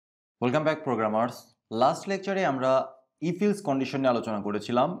Welcome back programmers. Last লেকচারে আমরা if else condition নিয়ে আলোচনা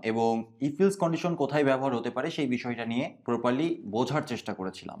করেছিলাম এবং ইফিলস কন্ডিশন কোথায় ব্যবহার হতে পারে সেই বিষয়টা নিয়ে প্রপারলি বোঝার চেষ্টা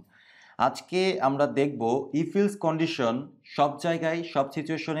করেছিলাম। আজকে আমরা দেখব ইফিলস কন্ডিশন সব জায়গায় সব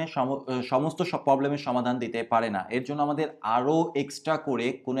সিচুয়েশনে সমস্ত সব প্রবলেমের সমাধান দিতে পারে না। এর জন্য আমাদের আরও এক্সট্রা করে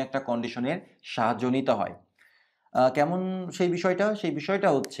কোনো একটা কন্ডিশনের সাহায্য নিতে হয়। কেমন সেই বিষয়টা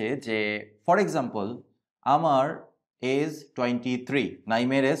হচ্ছে যে ফর এক্সাম্পল আমার এজ 23,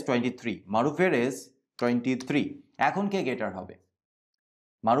 নাইমের এজ 23, মারুফের এজ 23। এখন কে গেটার হবে?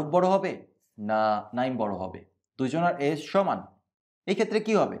 মারুফ বড় হবে না নাইম বড় হবে? দুজনের এজ সমান। এই ক্ষেত্রে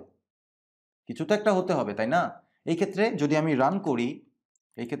কি হবে? কিছু তো একটা হতে হবে, তাই না? এই ক্ষেত্রে যদি আমি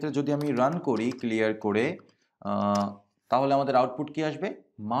রান করি ক্লিয়ার করে, তাহলে আমাদের আউটপুট কি আসবে?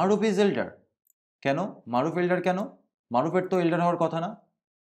 মারুফ ইজ এল্ডার। কেন মারুফ এল্ডার? কেন মারুফের তো এল্ডার হওয়ার কথা না,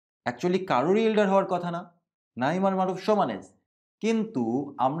 অ্যাকচুয়ালি কারোরই এল্ডার হওয়ার কথা না, নাইম আর মারুফ সমান এজ। কিন্তু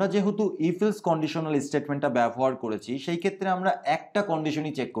আমরা যেহেতু ইফ-এলস কন্ডিশনাল স্টেটমেন্টটা ব্যবহার করেছি, সেই ক্ষেত্রে আমরা একটা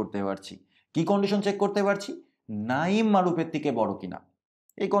কন্ডিশনই চেক করতে পারছি। কি কন্ডিশন চেক করতে পারছি? নাইম মারুফের থেকে বড় কিনা।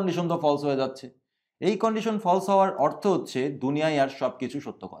 এই কন্ডিশন তো ফলস হয়ে যাচ্ছে। এই কন্ডিশন ফলস হওয়ার অর্থ হচ্ছে দুনিয়ায় আর সবকিছু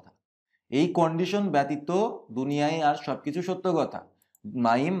সত্য কথা। এই কন্ডিশন ব্যতীত দুনিয়ায় আর সবকিছু সত্য কথা।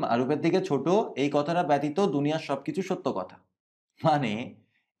 নাইম মারুফের থেকে ছোট, এই কথাটা ব্যতীত দুনিয়ার সবকিছু সত্য কথা। মানে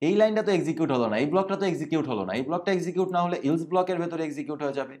এই লাইনটা তো এক্সিকিউট হলো না, এই ব্লকটা তো এক্সিকিউট হলো না। এই ব্লকটা এক্সিকিউট না হলে ইলস ব্লকের ভেতরে এক্সিকিউট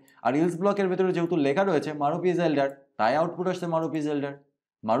হয়ে যাবে। আর ইলস ব্লকের ভেতরে যেহেতু লেখা রয়েছে মারুফ ইজ এল্ডার, তাই আউটপুট আসছে মারুফ ইজ এল্ডার।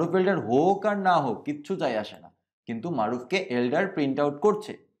 মারুফ এল্ডার হোক আর না হোক কিচ্ছু যায় আসে না, কিন্তু মারুফকে এল্ডার প্রিন্ট আউট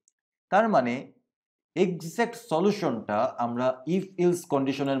করছে। তার মানে এক্সাক্ট সলিউশনটা আমরা ইফ ইলস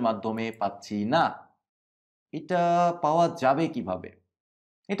কন্ডিশনের মাধ্যমে পাচ্ছি না। এটা পাওয়া যাবে কিভাবে?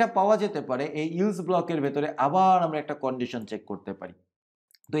 এটা পাওয়া যেতে পারে এই ইলস ব্লকের ভেতরে আবার আমরা একটা কন্ডিশন চেক করতে পারি।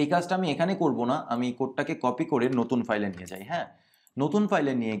 তো এই কাজটা আমি এখানে করব না, আমি কোডটাকে কপি করে নতুন ফাইলে নিয়ে যাই। হ্যাঁ, নতুন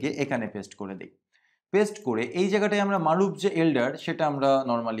ফাইলে নিয়ে গিয়ে এখানে পেস্ট করে দিই। পেস্ট করে এই জায়গাটায় আমরা মারুফ যে এল্ডার সেটা আমরা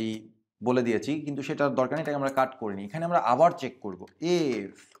নর্মালি বলে দিয়েছি, কিন্তু সেটার দরকার নেই, এটাকে আমরা কাট করে নিই। এখানে আমরা আবার চেক করব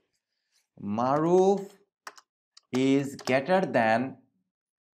if Maruf is greater than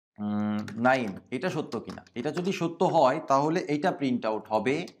 9, এটা সত্য কিনা। এটা যদি সত্য হয় তাহলে এইটা প্রিন্ট আউট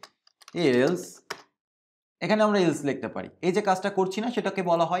হবে। এলস, এখানে আমরা এলস লিখতে পারি। এই যে কাজটা করছি না, সেটাকে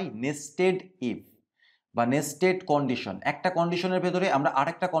বলা হয় নেস্টেড ইফ বা নেস্টেড কন্ডিশন। একটা কন্ডিশনের ভেতরে আমরা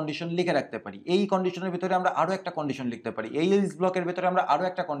আরেকটা কন্ডিশন লিখে রাখতে পারি, এই কন্ডিশনের ভেতরে আমরা আরো একটা কন্ডিশন লিখতে পারি, এই এলস ব্লকের ভেতরে আমরা আরো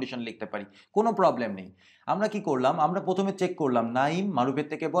একটা কন্ডিশন লিখতে পারি, কোনো প্রবলেম নেই। আমরা কি করলাম? আমরা প্রথমে চেক করলাম নাইম মারুফের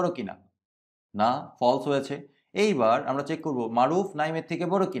থেকে বড় কিনা, না, ফলস হয়েছে। এইবার আমরা চেক করব মারুফ নাইমের থেকে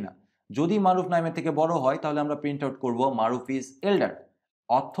বড় কিনা। যদি মারুফ নাইমের থেকে বড় হয় তাহলে আমরা প্রিন্ট আউট করব মারুফ ইজ এল্ডার,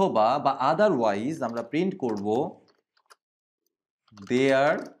 অথবা বা আদারওয়াইজ আমরা প্রিন্ট করব দে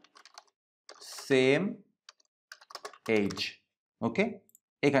আর সেম এজ। ওকে,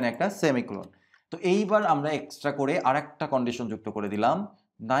 এখানে একটা সেমিকোলন। তো এইবার আমরা এক্সট্রা করে আরেকটা কন্ডিশন যুক্ত করে দিলাম।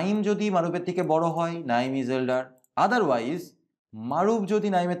 নাইম যদি মারুফের থেকে বড় হয় নাইম ইজ এল্ডার, আদারওয়াইজ মারুফ যদি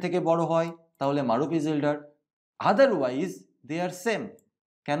নাইমের থেকে বড় হয় তাহলে মারুফ is এল্ডার, otherwise they R same.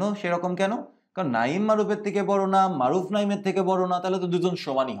 কেন সেরকম? কেন? কারণ নাইম মারুফের থেকে বড় না, মারুফ নাইমের থেকে বড় না, তাহলে তো দুজন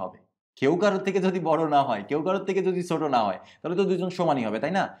সমানই হবে। কেউ কারোর থেকে যদি বড় না হয়, কেউ কারোর থেকে যদি ছোট না হয়, তাহলে তো দুজন সমানই হবে,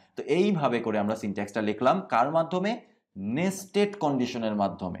 তাই না? তো এইভাবে করে আমরা সিনট্যাক্সটা লিখলাম। কার মাধ্যমে? নেস্টেড কন্ডিশনের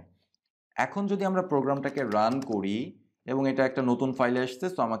মাধ্যমে। এখন যদি আমরা প্রোগ্রামটাকে রান করি এবং এটা একটা নতুন ফাইলে আসছে,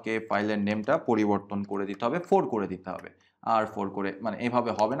 তো আমাকে ফাইলের নেমটা পরিবর্তন করে দিতে হবে, 4 করে দিতে হবে। আর 4 করে মানে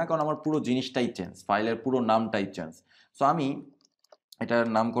এভাবে হবে না, কারণ আমার পুরো জিনিসটাই চেঞ্জ, ফাইলের পুরো নামটাই চেঞ্জ। সো আমি এটার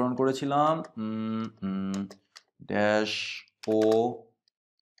নামকরণ করেছিলাম ড্যাশ ও,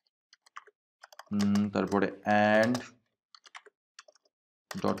 তারপরে অ্যান্ড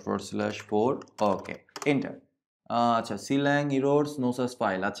 ./4। Okay, enter. আচ্ছা, সিল্যাং ইরোরস নো সাচ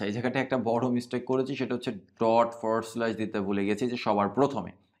ফাইল। আচ্ছা, এই জায়গাটা একটা বড় মিস্টেক করেছি, সেটা হচ্ছে ./ দিতে ভুলে গেছি যে সবার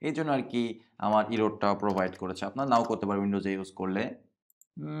প্রথমে, এই জন্য আর কি আমার ইরোরটা প্রোভাইড করেছে। আপনার নাও করতে পারবেন উইন্ডোজে ইউজ করলে।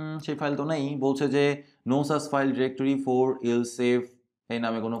 সেই ফাইল তো নেই, বলছে যে no such file directory for ill save, এই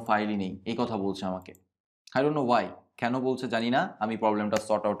নামে কোনো ফাইলই নেই, এই কথা বলছে আমাকে। আই ডোন্ট নো ওয়াই, কেন বলছে জানি না, আমি প্রবলেমটা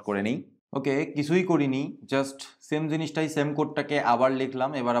সর্ট আউট করে নিই। ওকে, কিছুই করিনি, জাস্ট সেম জিনিসটাই, সেম কোডটাকে আবার লিখলাম,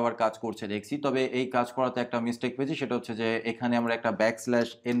 এবার আবার কাজ করছে দেখছি। তবে এই কাজ করাতে একটা মিস্টেক পেয়েছি, সেটা হচ্ছে যে এখানে আমরা একটা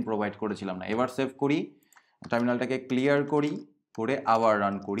 \n প্রোভাইড করেছিলাম না। এবার সেভ করি, টার্মিনালটাকে ক্লিয়ার করি, করে আবার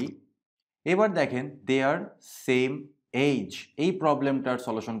রান করি। এবার দেখেন দে আর সেম এজ। এই প্রবলেমটার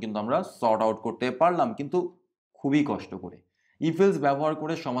সলিউশন কিন্তু আমরা সর্ট আউট করতে পারলাম, কিন্তু খুবই কষ্ট করে। ইফ এলস ব্যবহার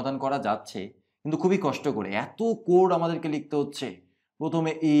করে সমাধান করা যাচ্ছে, কিন্তু খুবই কষ্ট করে। এত কোড আমাদেরকে লিখতে হচ্ছে,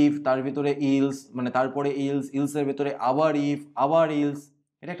 প্রথমে ইফ, তার ভিতরে ইলস, মানে তারপরে ইলস, ইলসের ভিতরে আবার ইফ, আবার ইলস।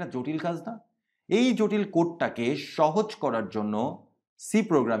 এটা একটা জটিল কাজ না? এই জটিল কোডটাকে সহজ করার জন্য সি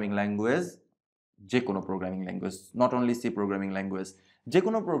প্রোগ্রামিং ল্যাঙ্গুয়েজ, যে কোনো programming language, not only C programming language, যে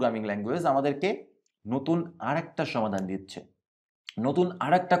কোনো প্রোগ্রামিং ল্যাঙ্গুয়েজ আমাদেরকে নতুন আরেকটা সমাধান দিচ্ছে, নতুন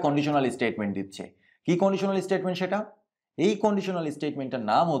আরেকটা কন্ডিশনাল স্টেটমেন্ট দিচ্ছে। কি কন্ডিশনাল স্টেটমেন্ট সেটা? এই কন্ডিশনাল স্টেটমেন্টটার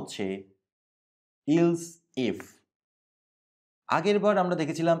নাম হচ্ছে ইলস ইফ। আগের বার আমরা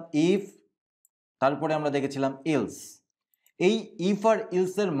দেখেছিলাম ইফ, তারপরে আমরা দেখেছিলাম ইলস। এই ইফ আর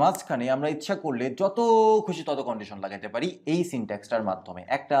ইলস এর মাঝখানে আমরা ইচ্ছা করলে যত খুশি তত কন্ডিশন লাগাইতে পারি এই সিনট্যাক্সটার মাধ্যমে।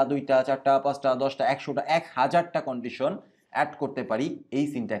 একটা, দুইটা, চারটা, পাঁচটা, 10টা, 100টা, 1000টা কন্ডিশন অ্যাড করতে পারি এই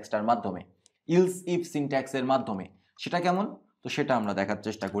সিনট্যাক্সটার মাধ্যমে, ইলস ইফ সিনট্যাক্সের মাধ্যমে। সেটা কেমন? তো সেটা আমরা দেখার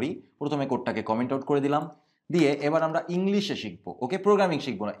চেষ্টা করি। প্রথমে কোডটাকে কমেন্ট আউট করে দিলাম, দিয়ে এবার আমরা ইংলিশে শিখবো। ওকে, প্রোগ্রামিং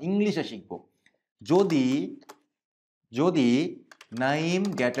শিখবো না, ইংলিশে শিখবো। যদি নাইম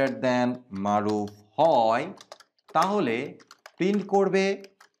গ্রেটার দ্যান মারুফ হয় তাহলে প্রিন্ট করবে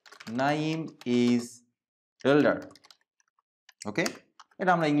নাইম ইজ এল্ডার। ওকে,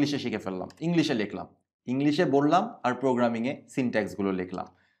 এটা আমরা ইংলিশে শিখে ফেললাম, ইংলিশে লিখলাম, ইংলিশে বললাম আর প্রোগ্রামিংয়ে সিনট্যাক্সগুলো লিখলাম।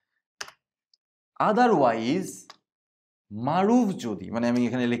 আদারওয়াইজ মারুফ যদি, মানে আমি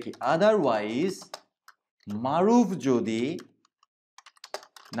এখানে লিখি আদারওয়াইজ মারুফ যদি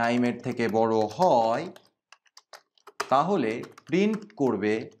নাইমের থেকে বড় হয় তাহলে প্রিন্ট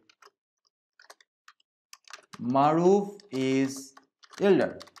করবে মারুফ ইজ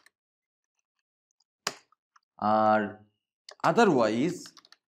এল্ডার। আর আদারওয়াইজ,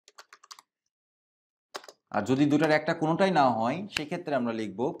 আর যদি দুটার একটা কোনোটাই না হয় সেক্ষেত্রে আমরা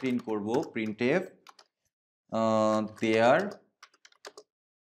লিখব, প্রিন্ট করব printf দেয়ার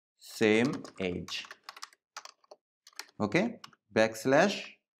সেম এজ। ওকে,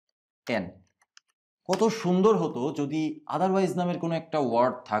 \n। কত সুন্দর হতো যদি আদারওয়াইজ নামের কোনো একটা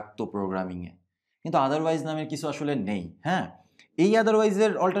ওয়ার্ড থাকতো প্রোগ্রামিংয়ে, কিন্তু আদারওয়াইজ নামের কিছু আসলে নেই। হ্যাঁ, এই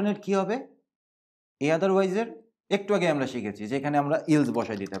আদারওয়াইজের অল্টারনেট কি হবে? এই আদারওয়াইজের একটু আগে আমরা শিখেছি যে এখানে আমরা ইলস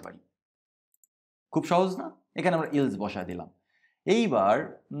বসাই দিতে পারি। খুব সহজ না? এখানে আমরা ইলস বসায় দিলাম। এইবার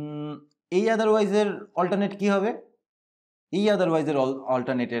এই আদারওয়াইজের অল্টারনেট কি হবে? এই আদারওয়াইজের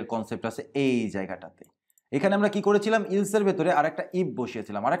অল্টারনেটের কনসেপ্ট আছে এই জায়গাটাতে। এখানে আমরা কি করেছিলাম? ইলসের ভেতরে আরেকটা ইফ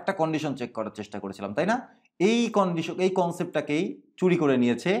বসিয়েছিলাম, আরেকটা কন্ডিশন চেক করার চেষ্টা করেছিলাম, তাই না? এই কন্ডিশন, এই কনসেপ্টটাকেই চুরি করে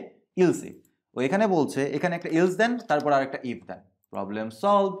নিয়েছে ইলস ইফ। ও এখানে বলছে এখানে একটা ইলস দেন, তারপর আরেকটা ইফ দেন, প্রবলেম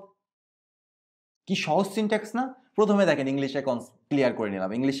সলভ। কি সহজ সিনট্যাক্স না? প্রথমে দেখেন ইংলিশে ক্লিয়ার করে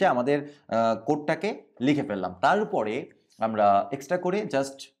নিলাম, ইংলিশে আমাদের কোডটাকে লিখে ফেললাম, তারপরে আমরা এক্সট্রা করে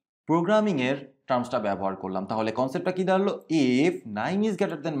জাস্ট প্রোগ্রামিংয়ের টার্মসটা ব্যবহার করলাম। তাহলে কনসেপ্টটা কি দাঁড়ালো? If Naim is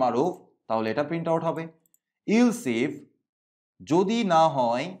greater than মারুফ, তাহলে এটা প্রিন্ট আউট হবে। ইলস ইফ যদি না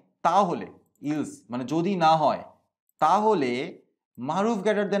হয় তাহলে, ইলস মানে যদি না হয় তাহলে মারুফ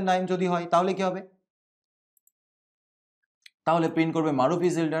গ্রেটার দেন নাইম যদি হয় তাহলে কি হবে? তাহলে প্রিন্ট করবে মারুফ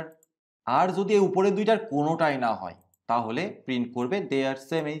ইজ এল্ডার। আর যদি এই উপরের দুইটার কোনোটাই না হয় তাহলে প্রিন্ট করবে দে আর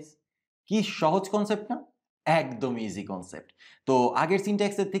সেম এজ। কি সহজ কনসেপ্ট না? একদম ইজি কনসেপ্ট। তো আগের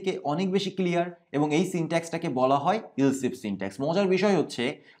সিনট্যাক্সের থেকে অনেক বেশি ক্লিয়ার, এবং এই সিনট্যাক্সটাকে বলা হয় ইলস ইফ সিনট্যাক্স। মজার বিষয় হচ্ছে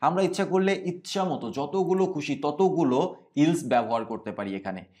আমরা ইচ্ছা করলে ইচ্ছা মতো যতগুলো খুশি ততগুলো ইলস ব্যবহার করতে পারি।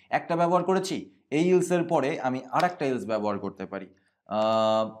 এখানে একটা ব্যবহার করেছি, এই ইলসের পরে আমি আর একটা ইলস ব্যবহার করতে পারি।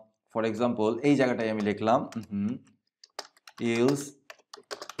 ফর এক্সাম্পল এই জায়গাটায় আমি লিখলাম ইলস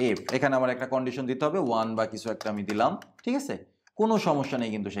ইফ, এখানে আমার একটা কন্ডিশন দিতে হবে 1 বা কিছু একটা আমি দিলাম, ঠিক আছে, কোনো সমস্যা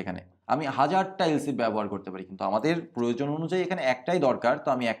নেই। কিন্তু সেখানে আমি 1000টা ইলস ইফ ব্যবহার করতে পারি, কিন্তু আমাদের প্রয়োজন অনুযায়ী এখানে একটাই দরকার, তো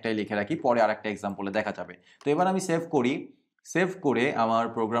আমি একটাই লিখে রাখি, পরে আরেকটা এক্সাম্পলে দেখা যাবে। তো এবার আমি সেভ করি, সেভ করে আমার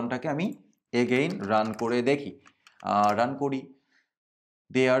প্রোগ্রামটাকে আমি এগেইন রান করে দেখি, রান করি।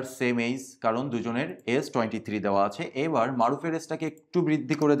 দে আর সেম এজ, কারণ দুজনের এজ 23 দেওয়া আছে। এবার মারুফের এজটাকে একটু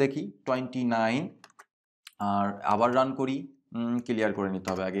বৃদ্ধি করে দেখি 29, আর আবার রান করি। ক্লিয়ার করে নিতে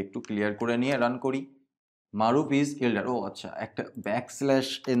হবে আগে, একটু ক্লিয়ার করে নিয়ে রান করি। মারুফ ইজ এল্ডার, ও আচ্ছা একটা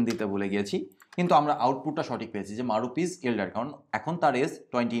 \n দিতে ভুলে গিয়েছি, কিন্তু আমরা আউটপুটটা সঠিক পেয়েছি যে মারুফ ইজ এল্ডার, কারণ এখন তার এজ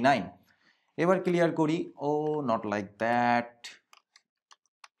 29। এবার ক্লিয়ার করি, ও নট লাইক দ্যাট,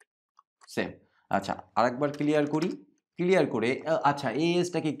 সেম। আচ্ছা আরেকবার ক্লিয়ার করি, ক্লিয়ার করে আচ্ছা এই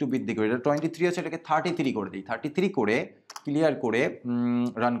এজটাকে একটু বৃদ্ধি করি, এটা 23 আছে, এটাকে 33 করে দিই, 33 করে ক্লিয়ার করে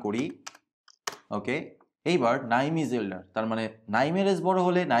রান করি। ওকে, এইবার নাইম ইজ এল্ডার, তার মানে নাইমের এজ বড়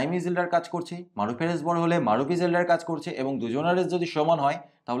হলে নাইম ইজ এল্ডার কাজ করছে, মারুফের এজ বড় হলে মারুফ ইজ এল্ডার কাজ করছে, এবং দুজনের এজ যদি সমান হয়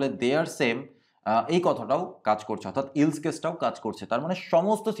তাহলে দে আর সেম, এই কথাটাও কাজ করছে, অর্থাৎ ইলস কেসটাও কাজ করছে। তার মানে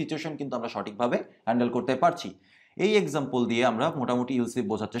সমস্ত সিচুয়েশন কিন্তু আমরা সঠিকভাবে হ্যান্ডেল করতে পারছি। এই এক্সাম্পল দিয়ে আমরা মোটামুটি ইলস ইফ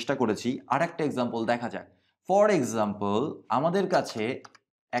বোঝার চেষ্টা করেছি। আর একটা এক্সাম্পল দেখা যাক। ফর এক্সাম্পল আমাদের কাছে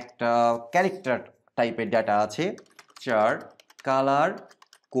একটা ক্যারেক্টার টাইপের ডাটা আছে চার কালার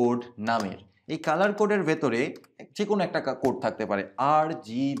কোড নামের। এই কালার কোডের ভেতরে যে কোনো একটা কোড থাকতে পারে, আর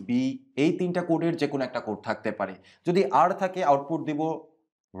জি বি, এই তিনটা কোডের যে কোনো একটা কোড থাকতে পারে। যদি আর থাকে আউটপুট দিব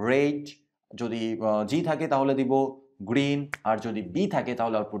রেড, যদি জি থাকে তাহলে দিব গ্রিন, আর যদি বি থাকে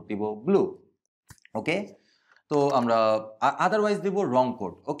তাহলে আউটপুট দিব ব্লু। ওকে, তো আমরা আদারওয়াইজ দিব রং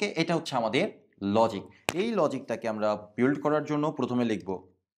কোড। ওকে, এটা হচ্ছে আমাদের লজিক। এই লজিকটাকে আমরা বিল্ড করার জন্য প্রথমে লিখব,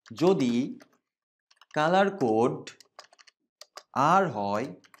 যদি কালার কোড আর হয়,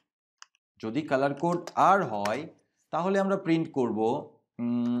 যদি কালার কোড আর হয় তাহলে আমরা প্রিন্ট করব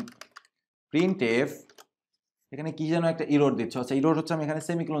প্রিন্ট এফ, এখানে কি যেন একটা ইরর দিচ্ছে, আচ্ছা ইরর হচ্ছে আমি এখানে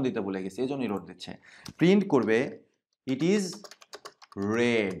সেমিকোলন দিতে ভুলে গেছি, এই জন্য ইরর দিচ্ছে। প্রিন্ট করবে it is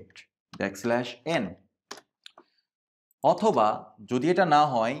red backslash N, অথবা যদি এটা না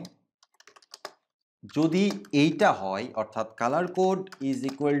হয়, যদি এইটা হয় অর্থাৎ colour code is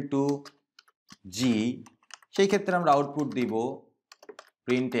equal to জি, সেই ক্ষেত্রে আমরা আউটপুট দিব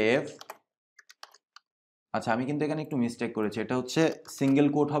প্রিন্ট এফ। আচ্ছা আমি কিন্তু এখানে একটু মিস্টেক করেছি, এটা হচ্ছে সিঙ্গেল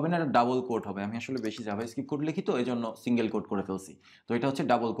কোট হবে না, এটা ডাবল কোট হবে। আমি আসলে বেশি জাভাস্ক্রিপ্ট কোড লিখি তো এই জন্য সিঙ্গেল কোট করে ফেলছি, তো এটা হচ্ছে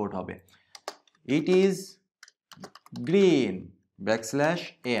ডাবল কোট হবে। It is green backslash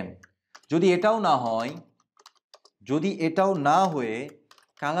N. যদি এটাও না হয়, যদি এটাও না হয়ে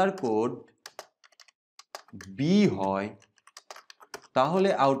কালার কোড বি হয় তাহলে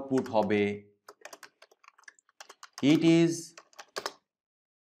আউটপুট হবে it is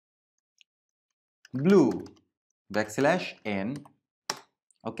blue backslash N.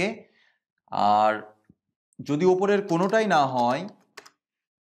 ওকে, আর যদি উপরের কোনোটাই না হয়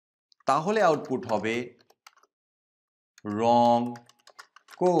তাহলে আউটপুট হবে রং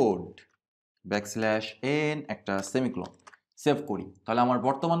কোড ব্যাকস্ল্যাশ এন একটা সেমিকোলন। সেভ করি, তাহলে আমার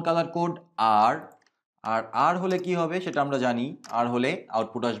বর্তমান কালার কোড আর, আর আর হলে কি হবে সেটা আমরা জানি, আর হলে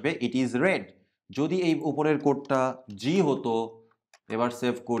আউটপুট আসবে ইট ইজ রেড। যদি এই উপরের কোডটা জি হতো, এবার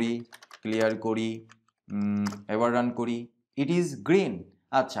সেভ করি, ক্লিয়ার করি, এবার রান করি, ইট ইজ গ্রিন।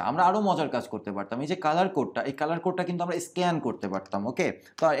 আচ্ছা আমরা আরো মজার কাজ করতে পারতাম, এই যে কালার কোডটা, এই কালার কোডটা কিন্তু আমরা স্ক্যান করতে পারতাম। ওকে,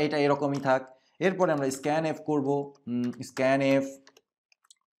 তো এটা এরকমই থাক। এরপরে আমরা স্ক্যান এফ করব, স্ক্যান এফ।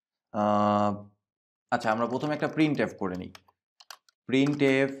 আচ্ছা আমরা প্রথমে একটা প্রিন্ট এফ করে নিই, print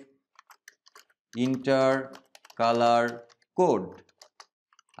F inter colour code.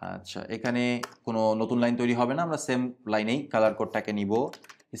 আচ্ছা এখানে কোনো নতুন লাইন তৈরি হবে না, আমরা সেম লাইনেই কালার কোডটাকে নিব।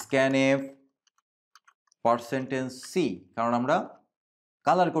 স্ক্যান এফ পার্সেন্টেজ সি, কারণ আমরা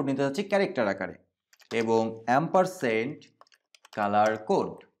কালার কোড নিতে যাচ্ছি ক্যারেক্টার আকারে, এবং অ্যাম্পারসেন্ট কালার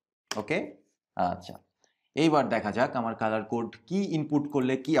কোড। ওকে, আচ্ছা এইবার দেখা যাক আমার কালার কোড কি ইনপুট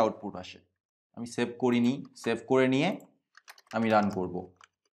করলে কি আউটপুট আসে। আমি সেভ করিনি, সেভ করে নিয়ে আমি রান করব।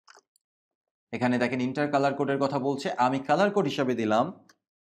 এখানে দেখেন ইন্টার কালার কোডের কথা বলছে, আমি কালার কোড হিসাবে দিলাম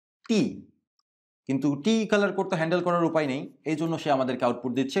টি, কিন্তু টি কালার কোড তো হ্যান্ডেল করার উপায় নেই, এই জন্য সে আমাদেরকে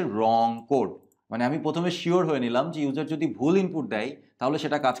আউটপুট দিচ্ছে রং কোড। মানে আমি প্রথমে শিওর হয়ে নিলাম যে ইউজার যদি ভুল ইনপুট দেয় তাহলে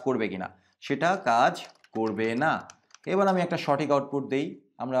সেটা কাজ করবে কিনা, সেটা কাজ করবে না। এবার আমি একটা সঠিক আউটপুট দেই,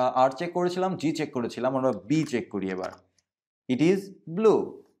 আমরা আর চেক করেছিলাম, জি চেক করেছিলাম, আমরা বি চেক করি এবার, ইট ইজ ব্লু।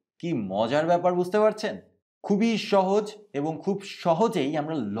 কি মজার ব্যাপার বুঝতে পারছেন? খুবই সহজ এবং খুব সহজেই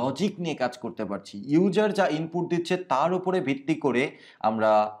আমরা লজিক নিয়ে কাজ করতে পারছি। ইউজার যা ইনপুট দিচ্ছে তার উপরে ভিত্তি করে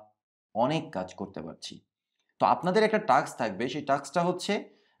আমরা অনেক কাজ করতে পারছি। তো আপনাদের একটা টাস্ক থাকবে, সেই টাস্কটা হচ্ছে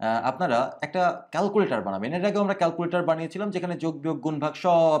আপনারা একটা ক্যালকুলেটর বানাবেন। এর আগে আমরা ক্যালকুলেটর বানিয়েছিলাম যেখানে যোগ বিয়োগ গুণ ভাগ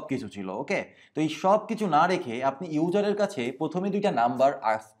সব কিছু ছিল। ওকে, তো এই সব কিছু না রেখে আপনি ইউজারের কাছে প্রথমে দুইটা নাম্বার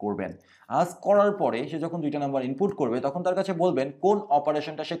আস্ক করবেন। আস্ক করার পরে সে যখন দুইটা নাম্বার ইনপুট করবে তখন তার কাছে বলবেন কোন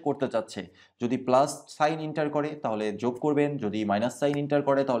অপারেশনটা সে করতে চাচ্ছে। যদি প্লাস সাইন ইন্টার করে তাহলে যোগ করবেন, যদি মাইনাস সাইন ইন্টার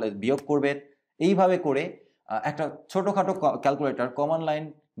করে তাহলে বিয়োগ করবেন। এইভাবে করে একটা ছোটোখাটো ক্যালকুলেটর, কমন লাইন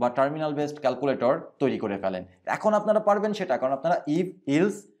বা টার্মিনাল বেসড ক্যালকুলেটর তৈরি করে ফেলেন। এখন আপনারা পারবেন সেটা, কারণ আপনারা ইফ,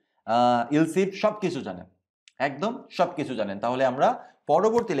 ইলস, ইলসিফ সব কিছু জানেন, একদম সব কিছু জানেন। তাহলে আমরা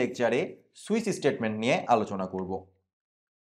পরবর্তী লেকচারে সুইচ স্টেটমেন্ট নিয়ে আলোচনা করব।